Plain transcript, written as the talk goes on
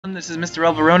everyone, this is Mr.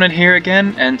 Alvaronin here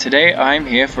again, and today I'm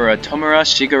here for a Tomura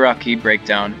Shigaraki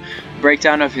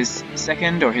breakdown of his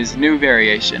second or his new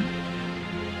variation.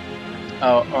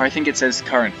 Or I think it says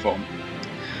current form.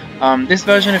 This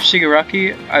version of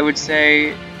Shigaraki, I would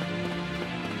say,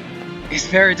 is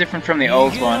very different from the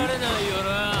old one.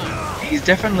 He's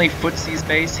definitely footsies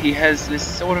based. He has this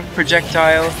sort of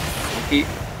projectile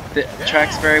that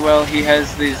tracks very well. He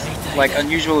has these like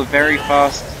unusual, very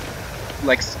fast,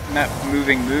 like map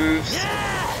moving moves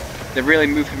that really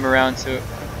move him around.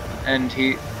 And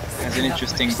he has an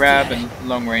interesting grab and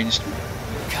long ranged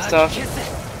stuff.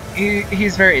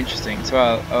 He's very interesting. So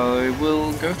I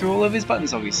will go through all of his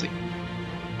buttons, obviously.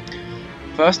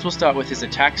 First, we'll start with his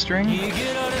attack string.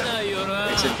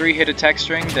 It's a 3-hit attack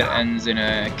string that ends in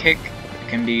a kick. It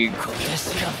can be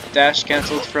dash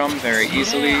cancelled from very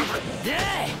easily.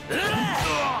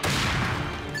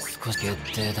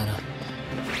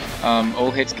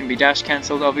 All hits can be dash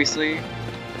cancelled, obviously.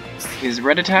 His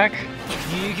red attack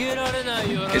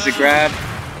is a grab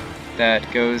that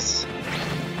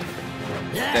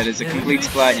is a complete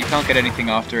splat. You can't get anything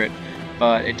after it,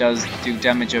 but it does do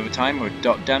damage over time, or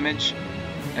dot damage.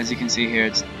 As you can see here,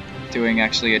 it's doing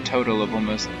actually a total of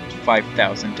almost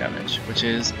 5,000 damage, which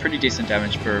is pretty decent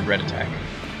damage for a red attack.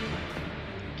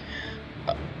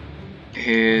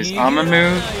 His armor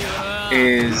move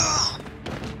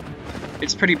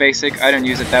it's pretty basic. I don't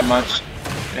use it that much.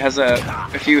 It has a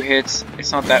few hits.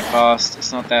 It's not that fast.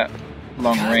 It's not that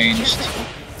long ranged.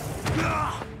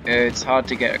 It's hard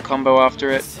to get a combo after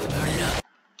it.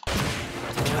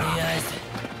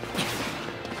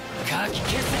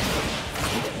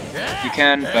 You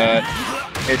can, but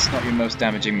it's not your most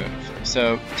damaging move.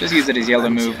 So just use it as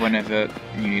yellow move whenever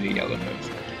you need a yellow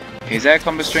move. His air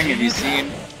combo string, if you've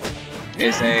seen,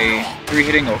 is a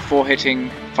 3-hitting or 4-hitting,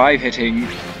 5-hitting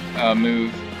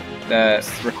move that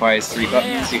requires 3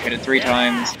 buttons. You hit it 3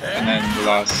 times, and then the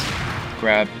last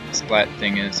grab splat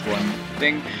thing is one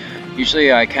thing.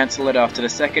 Usually I cancel it after the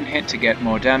second hit to get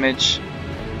more damage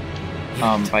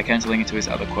by cancelling into his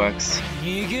other quirks.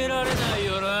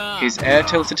 His air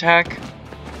tilt attack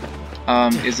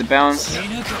is a bounce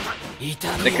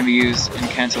that can be used and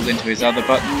cancelled into his other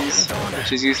buttons,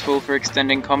 which is useful for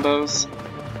extending combos.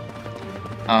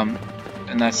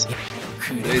 And that's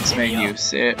its main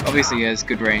use. It obviously has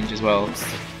good range as well,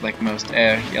 like most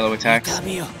air yellow attacks.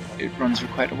 It runs for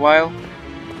quite a while.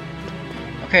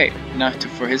 Okay, now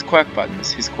for his quirk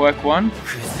buttons. His quirk 1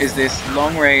 is this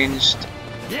long-ranged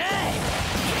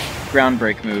ground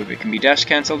break move. It can be dash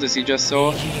cancelled, as you just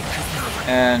saw,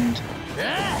 and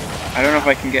I don't know if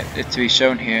I can get it to be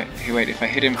shown here. Here, wait, if I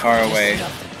hit him far away.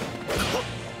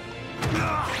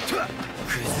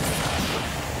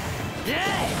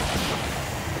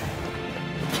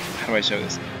 How do I show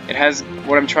this? It has,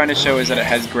 what I'm trying to show is that it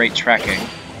has great tracking.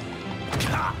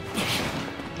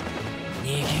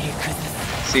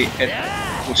 See, it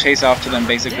will chase after them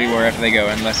basically wherever they go,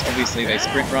 unless obviously they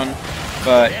sprint run,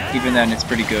 but even then it's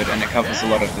pretty good and it covers a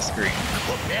lot of the screen.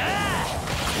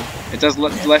 It does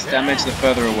less damage the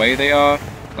further away they are.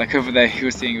 Like over there you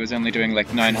were seeing it was only doing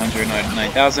like 900,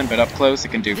 9,000, but up close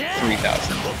it can do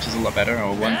 3,000, which is a lot better,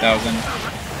 or 1,000.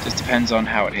 Just depends on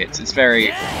how it hits. It's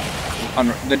very...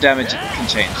 the damage can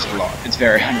change a lot. It's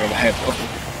very unreliable.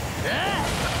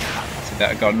 So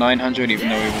that got 900 even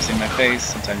though he was in my face.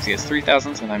 Sometimes he gets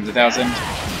 3,000, sometimes 1,000.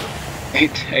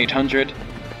 800.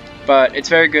 But it's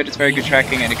very good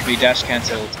tracking, and it can be dash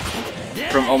cancelled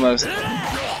from almost...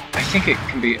 I think it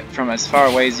can be from as far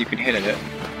away as you can hit it.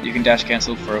 You can dash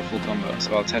cancel for a full combo,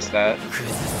 so I'll test that.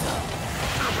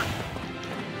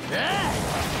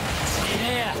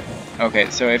 Okay,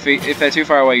 so if they're too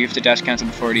far away, you have to dash cancel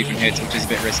before it even hits, which is a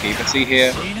bit risky. But see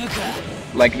here,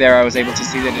 like there, I was able to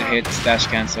see that it hits, dash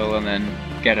cancel, and then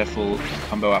get a full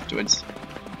combo afterwards.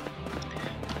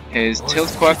 His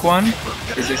tilt quirk 1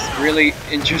 is this really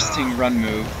interesting run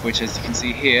move, which, as you can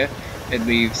see here, it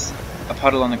leaves a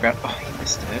puddle on the ground. Oh, he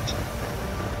missed it.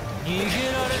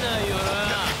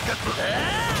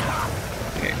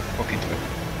 Okay, walk into it.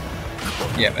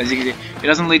 Yeah, as you can see, it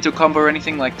doesn't lead to a combo or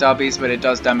anything like Darby's, but it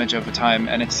does damage over time,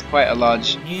 and it's quite a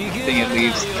large thing it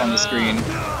leaves on the screen,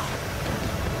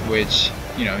 which,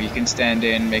 you know, you can stand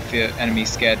in, make the enemy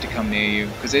scared to come near you,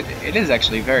 because it is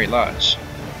actually very large.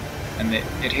 And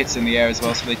it hits in the air as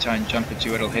well, so if they try and jump at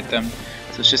you, it'll hit them.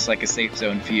 So it's just like a safe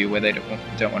zone for you where they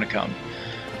don't want to come.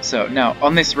 So now,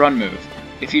 on this run move,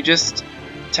 if you just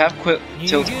tap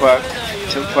tilt quirk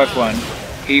 1,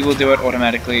 he will do it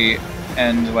automatically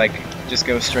and like just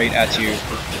go straight at you,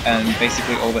 and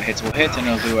basically all the hits will hit, and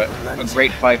it'll do a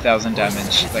great 5,000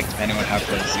 damage, like depending on how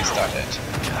close you start it.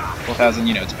 4,000,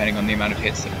 you know, depending on the amount of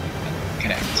hits that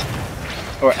connect.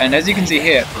 And as you can see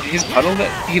here, his puddle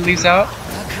that he leaves out,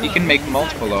 he can make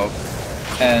multiple of,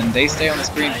 and they stay on the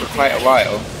screen for quite a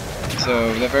while.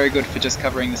 So they're very good for just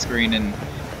covering the screen and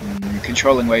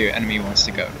controlling where your enemy wants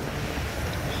to go.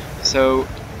 So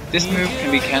this move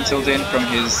can be cancelled in from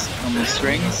his normal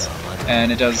strings,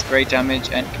 and it does great damage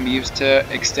and can be used to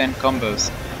extend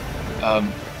combos.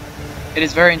 It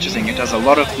is very interesting. It does a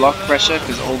lot of block pressure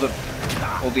because all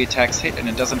the attacks hit, and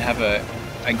it doesn't have a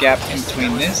gap in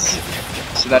between this.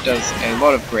 So that does a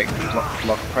lot of great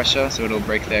block pressure, so it'll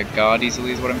break their guard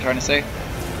easily is what I'm trying to say.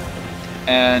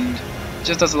 And it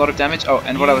just does a lot of damage. Oh,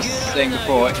 and what I was saying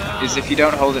before is if you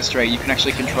don't hold it straight, you can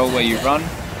actually control where you run.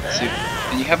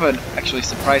 And you have an actually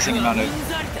surprising amount of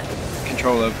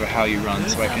control over how you run,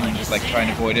 so I can like try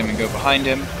and avoid him and go behind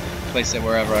him, place it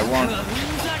wherever I want.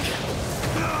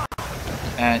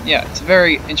 And yeah, it's a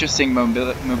very interesting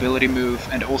mobility move,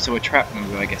 and also a trap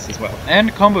move, I guess, as well.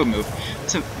 And combo move.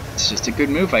 It's just a good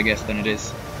move, I guess, than it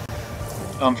is.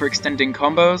 For extending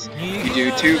combos, you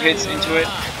do 2 hits into it,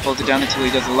 hold it down until he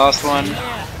does the last one.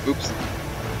 Oops.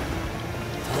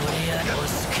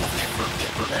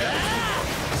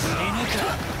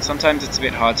 Sometimes it's a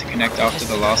bit hard to connect after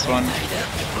the last one,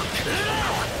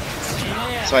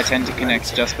 so I tend to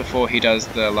connect just before he does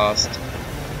the last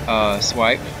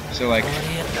swipe. So like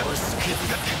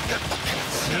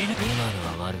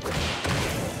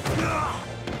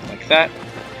that.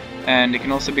 And it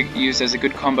can also be used as a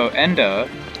good combo ender,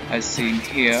 as seen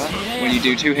here, when you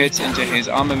do 2 hits into his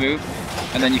armor move,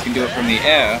 and then you can do it from the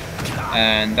air,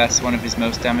 and that's one of his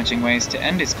most damaging ways to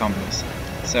end his combos.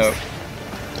 So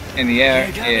in the air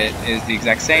it is the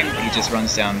exact same, he just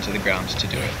runs down to the ground to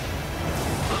do it.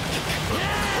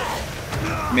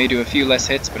 It may do a few less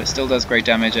hits, but it still does great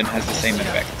damage and has the same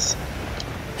effects.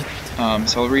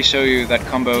 So I'll re-show you that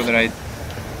combo that I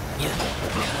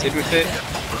did with it.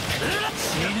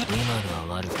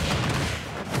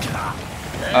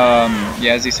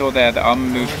 Yeah, as you saw there, the armor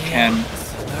move can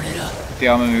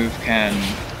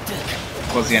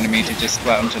cause the enemy to just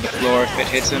splat onto the floor if it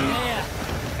hits him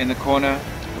in the corner,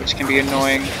 which can be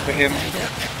annoying for him.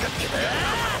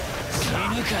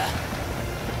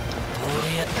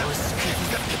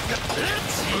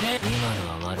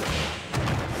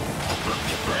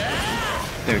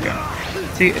 There we go.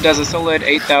 See, it does a solid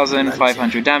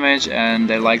 8,500 damage, and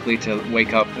they're likely to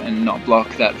wake up and not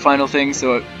block that final thing,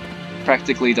 so it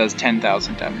practically does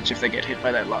 10,000 damage if they get hit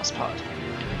by that last part.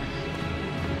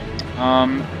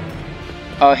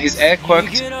 His air quirk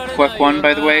 1,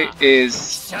 by the way,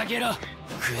 is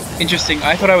interesting.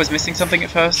 I thought I was missing something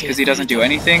at first because he doesn't do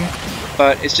anything,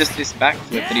 but it's just this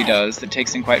backflip that he does that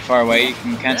takes him quite far away. You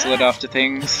can cancel it after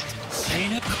things,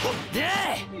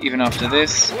 even after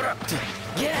this.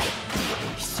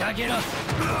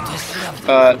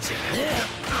 But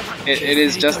it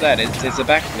is just that, it's a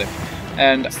backflip.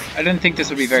 And I didn't think this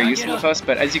would be very useful at first,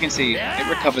 but as you can see, it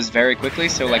recovers very quickly,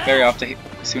 so like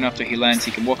soon after he lands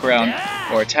he can walk around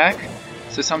or attack.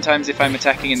 So sometimes if I'm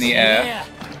attacking in the air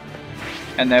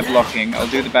and they're blocking, I'll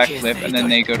do the backflip and then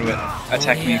they go to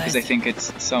attack me because they think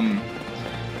it's some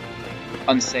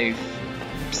unsafe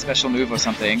special move or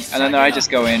something, and then I just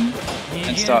go in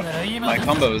and start my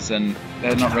combos and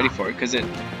they're not ready for it because it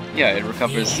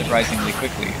recovers surprisingly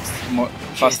quickly, more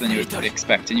faster than you would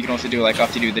expect. And you can also do, like,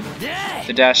 after you do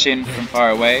the dash in from far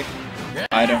away,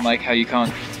 I don't like how you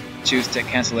can't choose to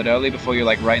cancel it early before you're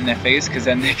like right in their face, because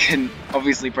then they can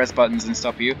obviously press buttons and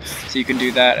stop you. So you can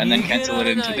do that and then cancel it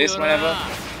into this whenever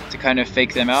to kind of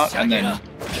fake them out and then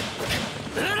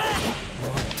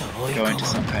go into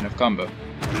some kind of combo.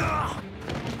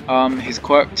 His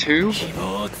quirk 2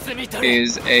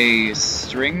 is a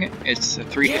string. It's a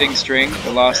 3-hitting string.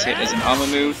 The last hit is an armor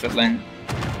move that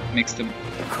makes the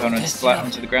opponent splat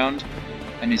onto the ground.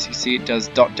 And as you see, it does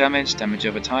dot damage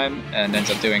over time, and ends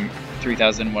up doing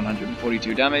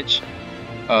 3,142 damage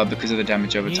because of the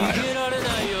damage over time.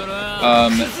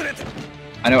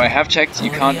 I know I have checked.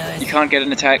 You can't get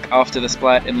an attack after the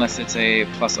splat unless it's a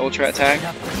plus ultra attack.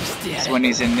 So when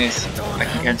he's in this, I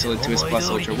can cancel it to his plus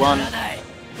ultra 1.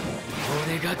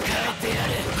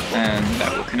 And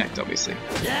that will connect, obviously.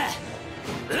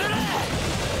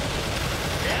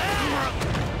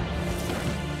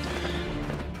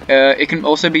 It can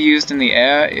also be used in the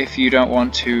air if you don't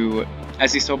want to.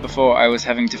 As you saw before, I was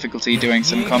having difficulty doing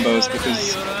some combos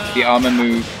because the armor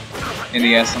move in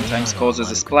the air sometimes causes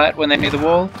a splat when they're near the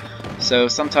wall. So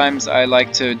sometimes I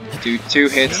like to do 2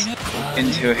 hits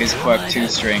into his quirk 2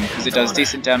 string because it does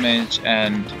decent damage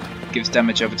and gives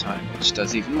damage over time, which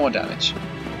does even more damage.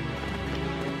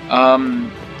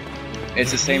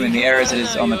 It's the same in the air as it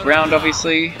is on the ground,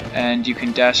 obviously, and you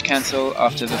can dash cancel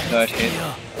after the 3rd hit,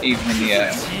 even in the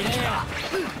air.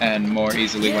 and more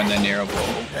easily when they're near a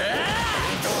wall.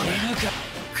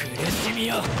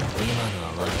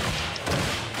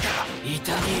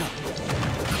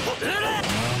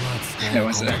 There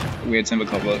was a weird symbol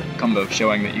combo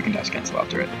showing that you can dash cancel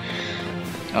after it.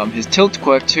 His Tilt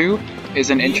Quirk 2 is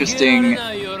an interesting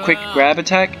quick grab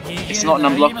attack. It's not an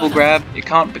unblockable grab. It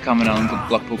can't become an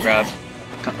unblockable grab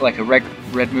like a red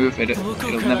move.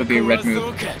 It'll never be a red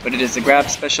move. But it is a grab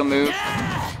special move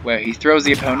where he throws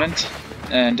the opponent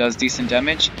and does decent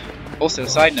damage. Also,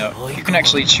 side note, you can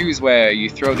actually choose where you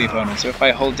throw the opponent. So if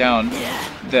I hold down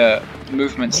the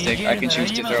movement stick, I can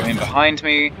choose to throw him behind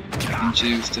me. I can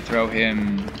choose to throw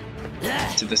him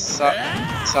to the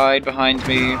side behind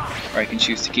me, or I can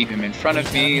choose to keep him in front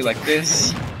of me like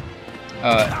this,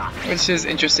 which is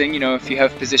interesting. You know, if you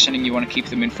have positioning, you want to keep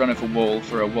them in front of a wall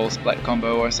for a wall splat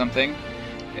combo or something,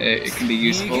 it can be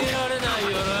useful.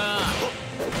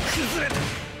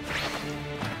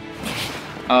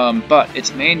 But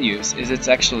its main use is it's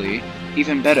actually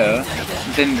even better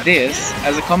than this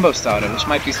as a combo starter, which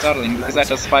might be startling because that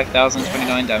does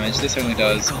 5,029 damage. This only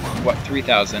does, what,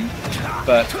 3,000?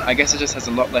 But I guess it just has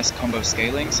a lot less combo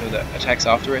scaling, so that attacks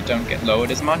after it don't get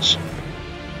lowered as much.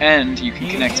 And you can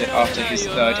connect it after his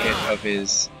third hit of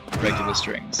his regular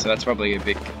string, so that's probably a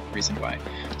big reason why.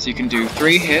 So you can do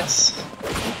 3 hits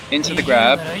into the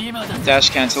grab, dash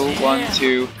cancel, 1,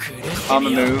 2, armor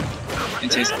move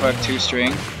into his quirk 2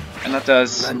 string, and that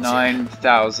does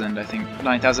 9,000, I think,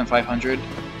 9,500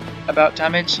 about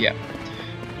damage, yeah.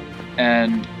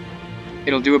 And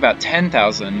it'll do about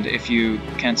 10,000 if you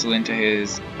cancel into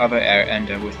his other air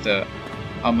ender with the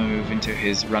armor move into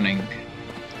his running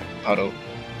puddle.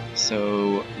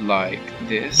 So, like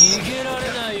this.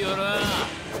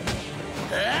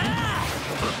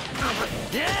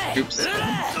 Oops.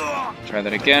 Try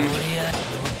that again.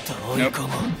 Nope.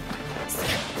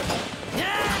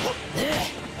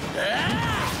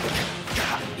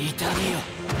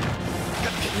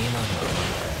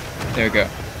 There we go.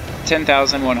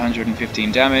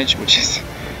 10,115 damage, which is,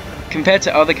 compared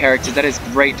to other characters, that is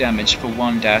great damage for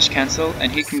one dash cancel,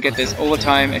 and he can get this all the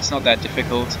time. It's not that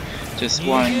difficult. Just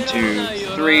 1, 2,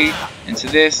 3 into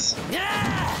this.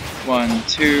 1,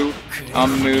 2,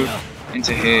 armor move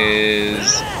into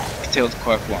his Tilt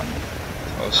Quirk 1.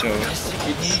 I'll show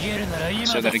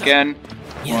that again.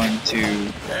 1,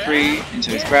 2, 3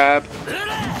 into his grab.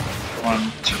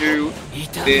 1, 2,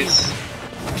 this.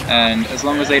 And as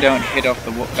long as they don't hit off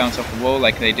the bounce off the wall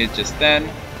like they did just then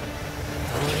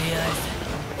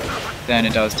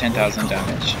it does 10,000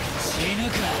 damage.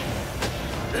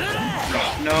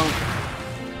 Oh, no.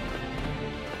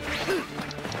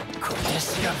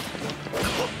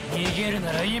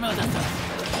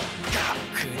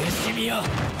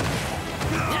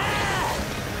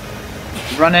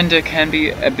 Run ender can be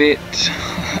a bit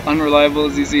unreliable,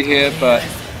 as you see here, but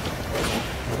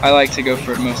I like to go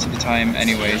for it most of the time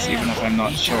anyways, even if I'm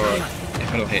not sure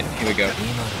if it'll hit. Here we go.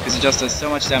 Because it just does so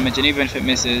much damage, and even if it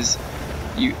misses,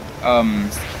 you, so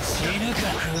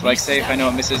like say if I know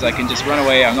it misses, I can just run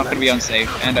away, I'm not going to be unsafe,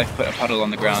 and I've put a puddle on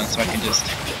the ground, so I can just,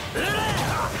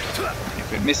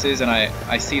 if it misses and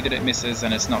I see that it misses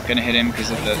and it's not going to hit him because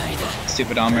of the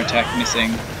stupid armor attack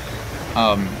missing,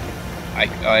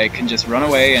 I can just run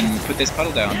away and put this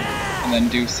puddle down, and then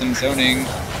do some zoning.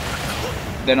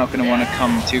 They're not going to want to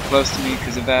come too close to me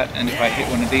because of that, and if I hit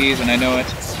one of these and I know it,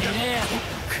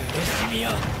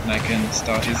 and I can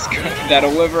start his that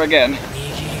all over again.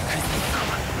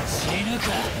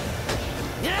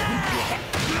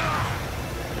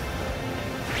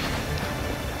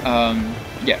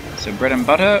 Yeah, so bread and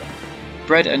butter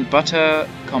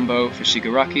combo for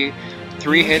Shigaraki.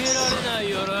 3 hits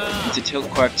into Tilt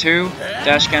Quirk 2,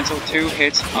 dash cancel, 2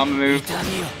 hits, armor move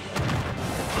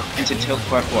into Tilt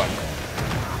Quirk 1.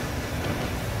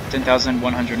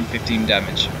 10,115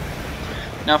 damage.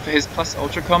 Now for his plus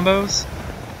ultra combos,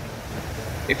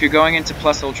 if you're going into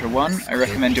plus ultra 1, I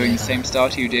recommend doing the same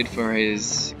start you did for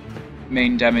his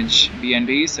main damage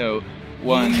BNB, so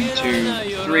 1, 2,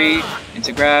 3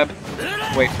 into grab,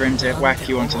 wait for him to whack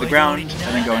you onto the ground,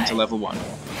 and then go into level 1.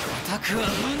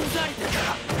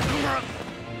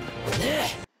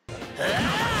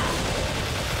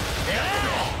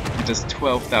 It does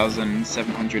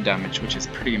 12,700 damage, which is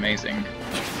pretty amazing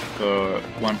for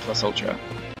 1 plus ultra.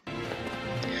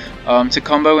 To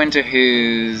combo into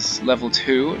his level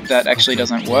 2, that actually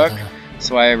doesn't work,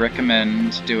 so I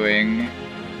recommend doing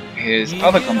his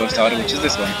other combo starter, which is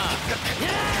this one.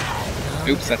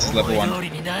 Oops, that's his level 1.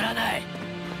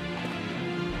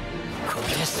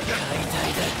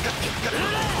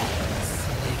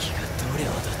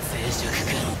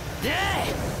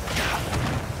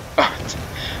 I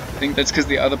think that's because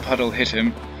the other puddle hit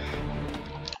him.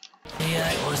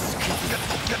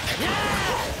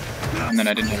 And then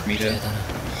I didn't have meter.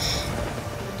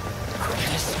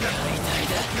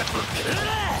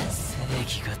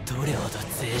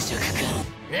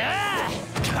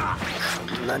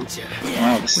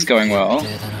 Wow, this is going well.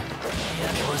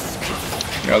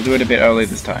 Here, I'll do it a bit early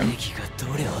this time.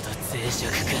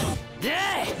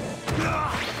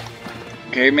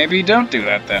 Okay, maybe don't do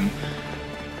that then.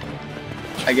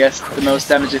 I guess the most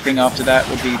damaging thing after that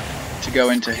would be to go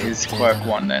into his quirk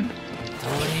 1 then.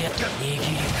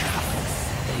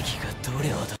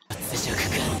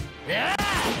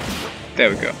 There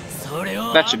we go.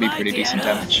 That should be pretty decent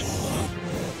damage.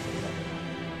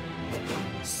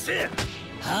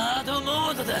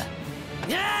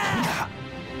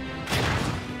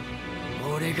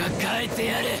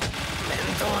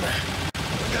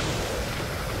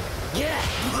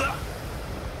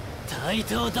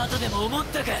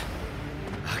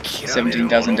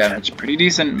 $17,000 damage, pretty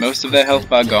decent. Most of their health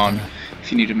bar gone.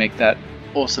 If you need to make that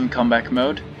awesome comeback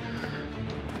mode.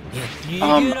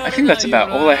 I think that's about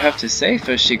all I have to say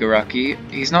for Shigaraki.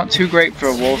 He's not too great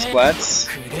for wall splats.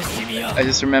 I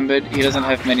just remembered he doesn't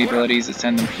have many abilities that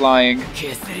send them flying.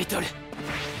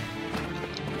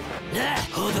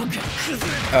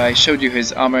 I showed you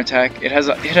his armor attack. It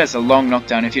has a long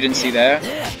knockdown. If you didn't see there,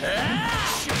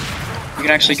 you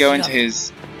can actually go into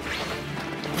his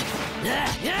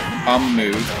arm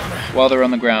move while they're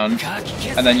on the ground,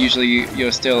 and then usually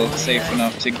you're still safe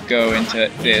enough to go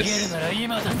into this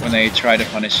when they try to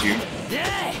punish you,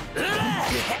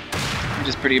 which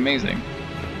is pretty amazing.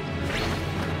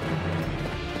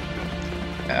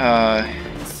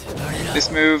 This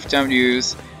move, don't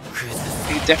use.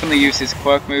 You definitely use his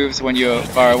quirk moves when you're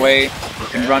far away. You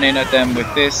can run in at them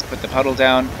with this, put the puddle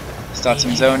down, start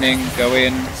some zoning, go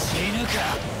in.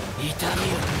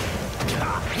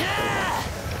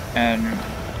 And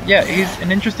yeah, he's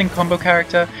an interesting combo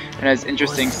character and has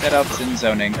interesting setups and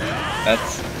zoning.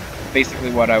 That's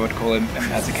basically what I would call him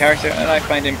as a character, and I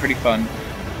find him pretty fun.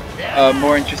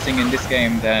 More interesting in this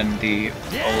game than the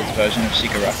old version of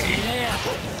Shigaraki.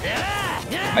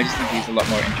 I just think he's a lot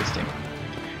more interesting.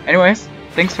 Anyways,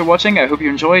 thanks for watching, I hope you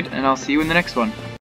enjoyed, and I'll see you in the next one.